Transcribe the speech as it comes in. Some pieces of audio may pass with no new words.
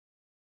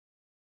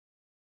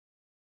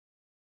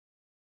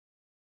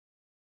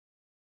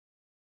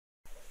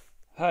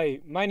Hi,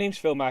 my name's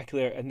Phil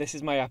McAleer and this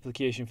is my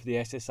application for the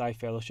SSI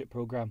Fellowship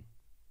Programme.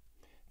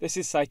 This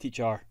is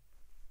SciTeachR.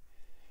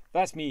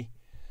 That's me.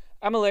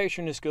 I'm a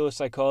lecturer in the School of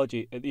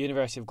Psychology at the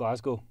University of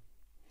Glasgow.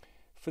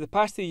 For the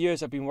past 3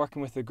 years I've been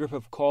working with a group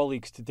of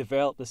colleagues to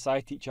develop the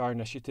SciTeachR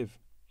initiative.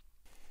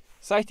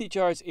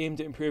 SciTeachR is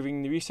aimed at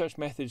improving the research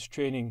methods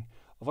training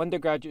of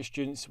undergraduate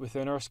students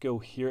within our school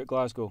here at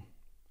Glasgow.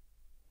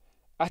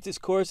 At its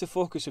core is the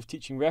focus of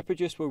teaching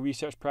reproducible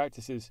research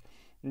practices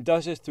and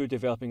does this through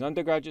developing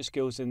undergraduate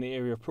skills in the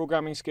area of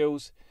programming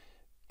skills,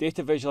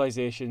 data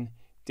visualization,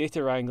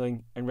 data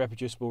wrangling and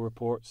reproducible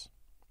reports.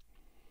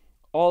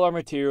 All our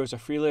materials are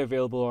freely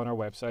available on our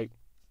website.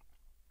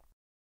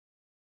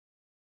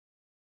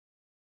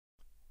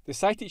 The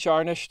SciTeachR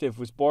initiative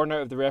was born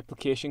out of the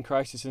replication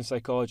crisis in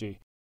psychology,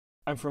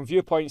 and from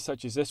viewpoints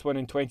such as this one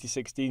in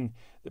 2016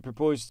 that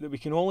proposed that we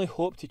can only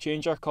hope to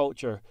change our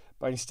culture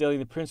by instilling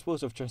the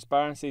principles of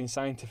transparency and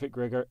scientific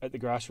rigour at the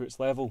grassroots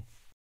level.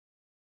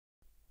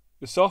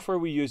 The software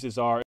we use is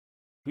R.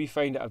 We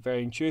find it a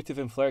very intuitive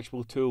and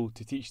flexible tool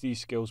to teach these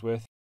skills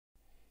with.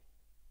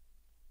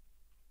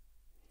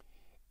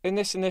 In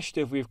this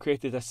initiative we have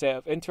created a set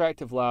of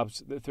interactive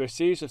labs that through a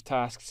series of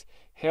tasks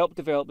help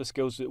develop the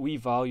skills that we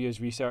value as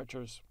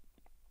researchers.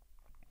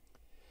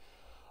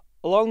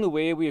 Along the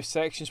way we have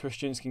sections where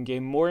students can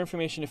gain more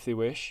information if they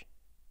wish,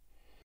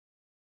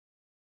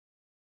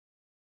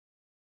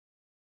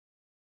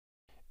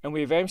 and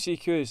we have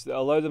MCQs that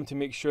allow them to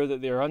make sure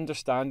that they are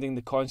understanding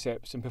the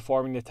concepts and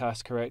performing the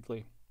task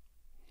correctly.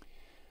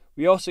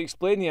 We also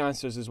explain the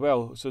answers as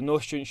well, so no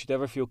student should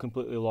ever feel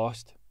completely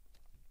lost.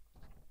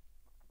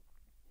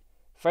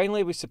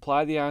 Finally, we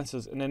supply the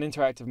answers in an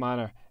interactive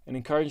manner and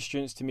encourage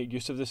students to make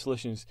use of the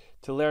solutions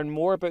to learn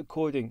more about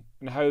coding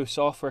and how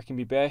software can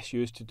be best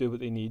used to do what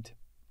they need.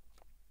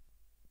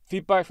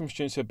 Feedback from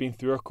students who have been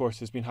through our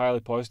course has been highly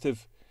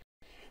positive.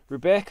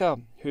 Rebecca,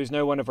 who is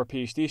now one of our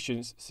PhD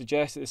students,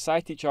 suggests that the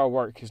SciTeachR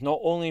work has not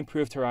only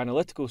improved her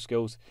analytical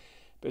skills,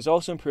 but has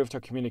also improved her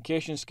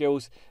communication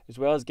skills, as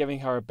well as giving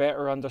her a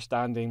better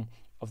understanding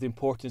of the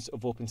importance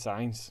of open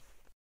science.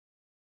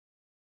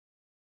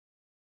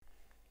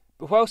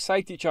 But while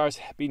SciTeachR has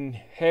been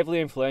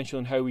heavily influential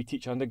in how we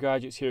teach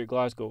undergraduates here at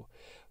Glasgow,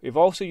 we've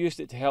also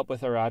used it to help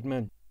with our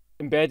admin,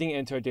 embedding it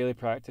into our daily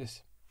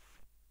practice.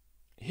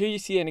 Here you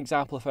see an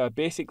example of how a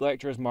basic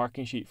lecturer's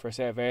marking sheet for a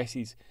set of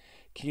essays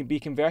can be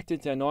converted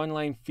into an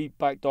online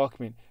feedback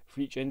document for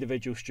each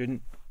individual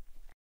student.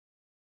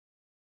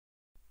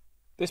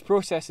 This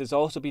process has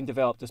also been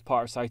developed as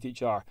part of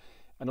SciTeachR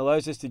and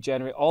allows us to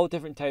generate all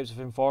different types of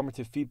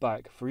informative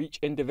feedback for each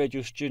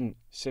individual student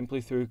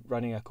simply through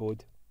running a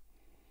code.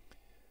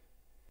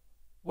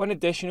 One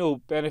additional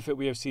benefit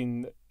we have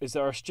seen is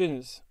that our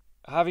students,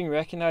 having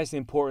recognised the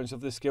importance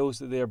of the skills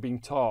that they are being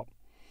taught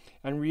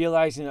and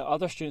realising that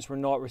other students were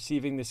not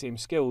receiving the same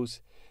skills,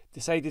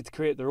 decided to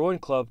create their own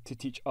club to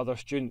teach other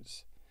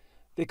students.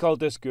 They called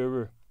this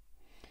Guru.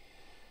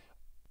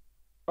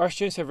 Our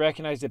students have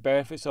recognised the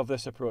benefits of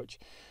this approach,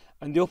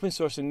 and the open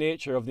source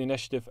nature of the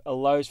initiative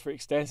allows for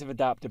extensive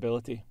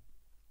adaptability.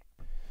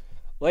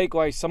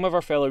 Likewise, some of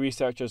our fellow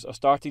researchers are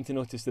starting to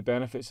notice the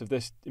benefits of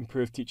this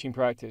improved teaching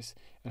practice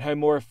and how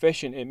more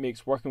efficient it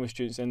makes working with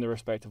students in their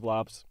respective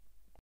labs.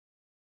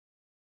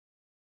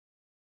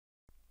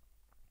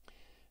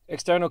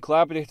 External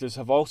collaborators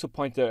have also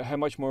pointed out how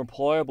much more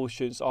employable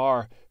students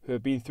are who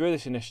have been through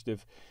this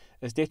initiative,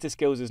 as data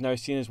skills is now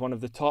seen as one of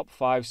the top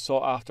 5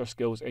 sought after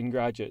skills in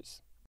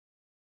graduates.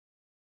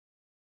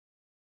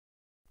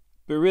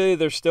 But really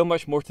there's still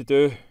much more to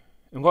do.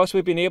 And whilst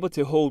we've been able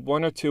to hold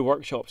 1 or 2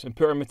 workshops and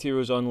put our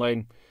materials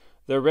online,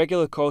 there are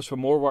regular calls for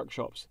more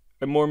workshops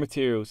and more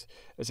materials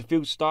as the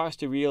field starts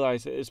to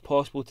realise that it is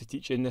possible to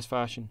teach in this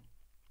fashion.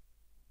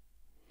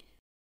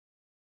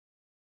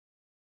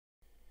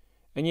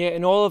 And yet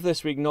in all of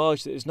this we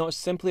acknowledge that it's not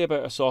simply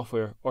about a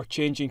software or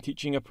changing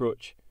teaching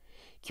approach.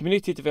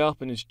 Community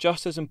development is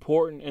just as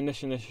important in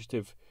this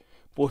initiative,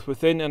 both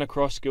within and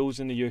across schools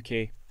in the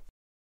UK.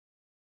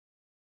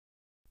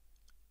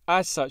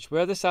 As such,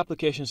 were this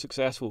application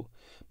successful,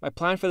 my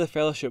plan for the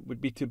fellowship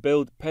would be to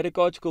build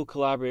pedagogical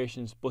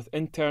collaborations both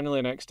internally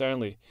and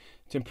externally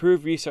to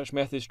improve research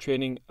methods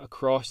training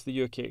across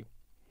the UK.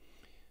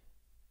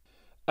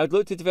 I'd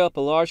look to develop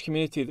a large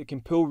community that can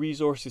pull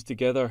resources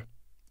together,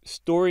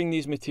 storing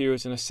these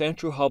materials in a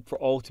central hub for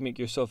all to make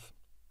use of.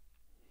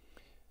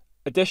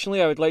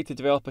 Additionally, I would like to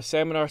develop a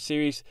seminar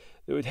series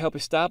that would help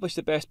establish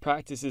the best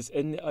practices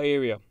in the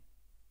area.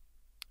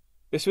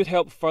 This would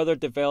help further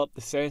develop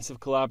the sense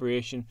of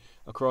collaboration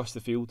across the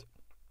field.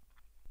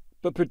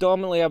 But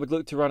predominantly I would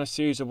look to run a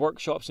series of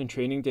workshops and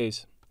training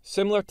days,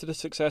 similar to the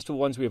successful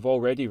ones we have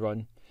already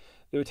run,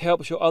 that would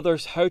help show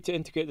others how to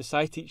integrate the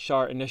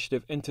SciTeachR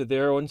initiative into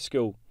their own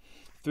school,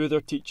 through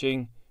their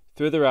teaching,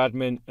 through their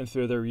admin and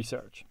through their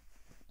research.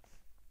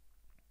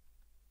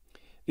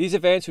 These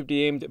events would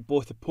be aimed at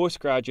both the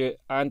postgraduate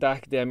and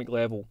academic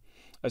level,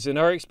 as in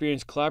our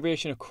experience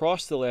collaboration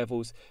across the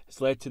levels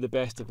has led to the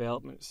best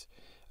developments,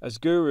 as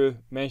Guru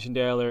mentioned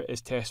earlier is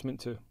testament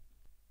to.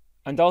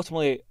 And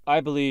ultimately, I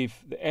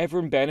believe that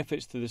everyone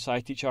benefits through the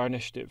SciTeachR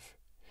initiative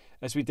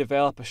as we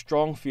develop a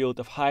strong field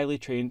of highly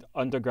trained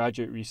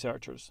undergraduate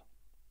researchers.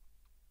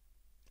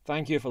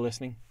 Thank you for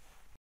listening.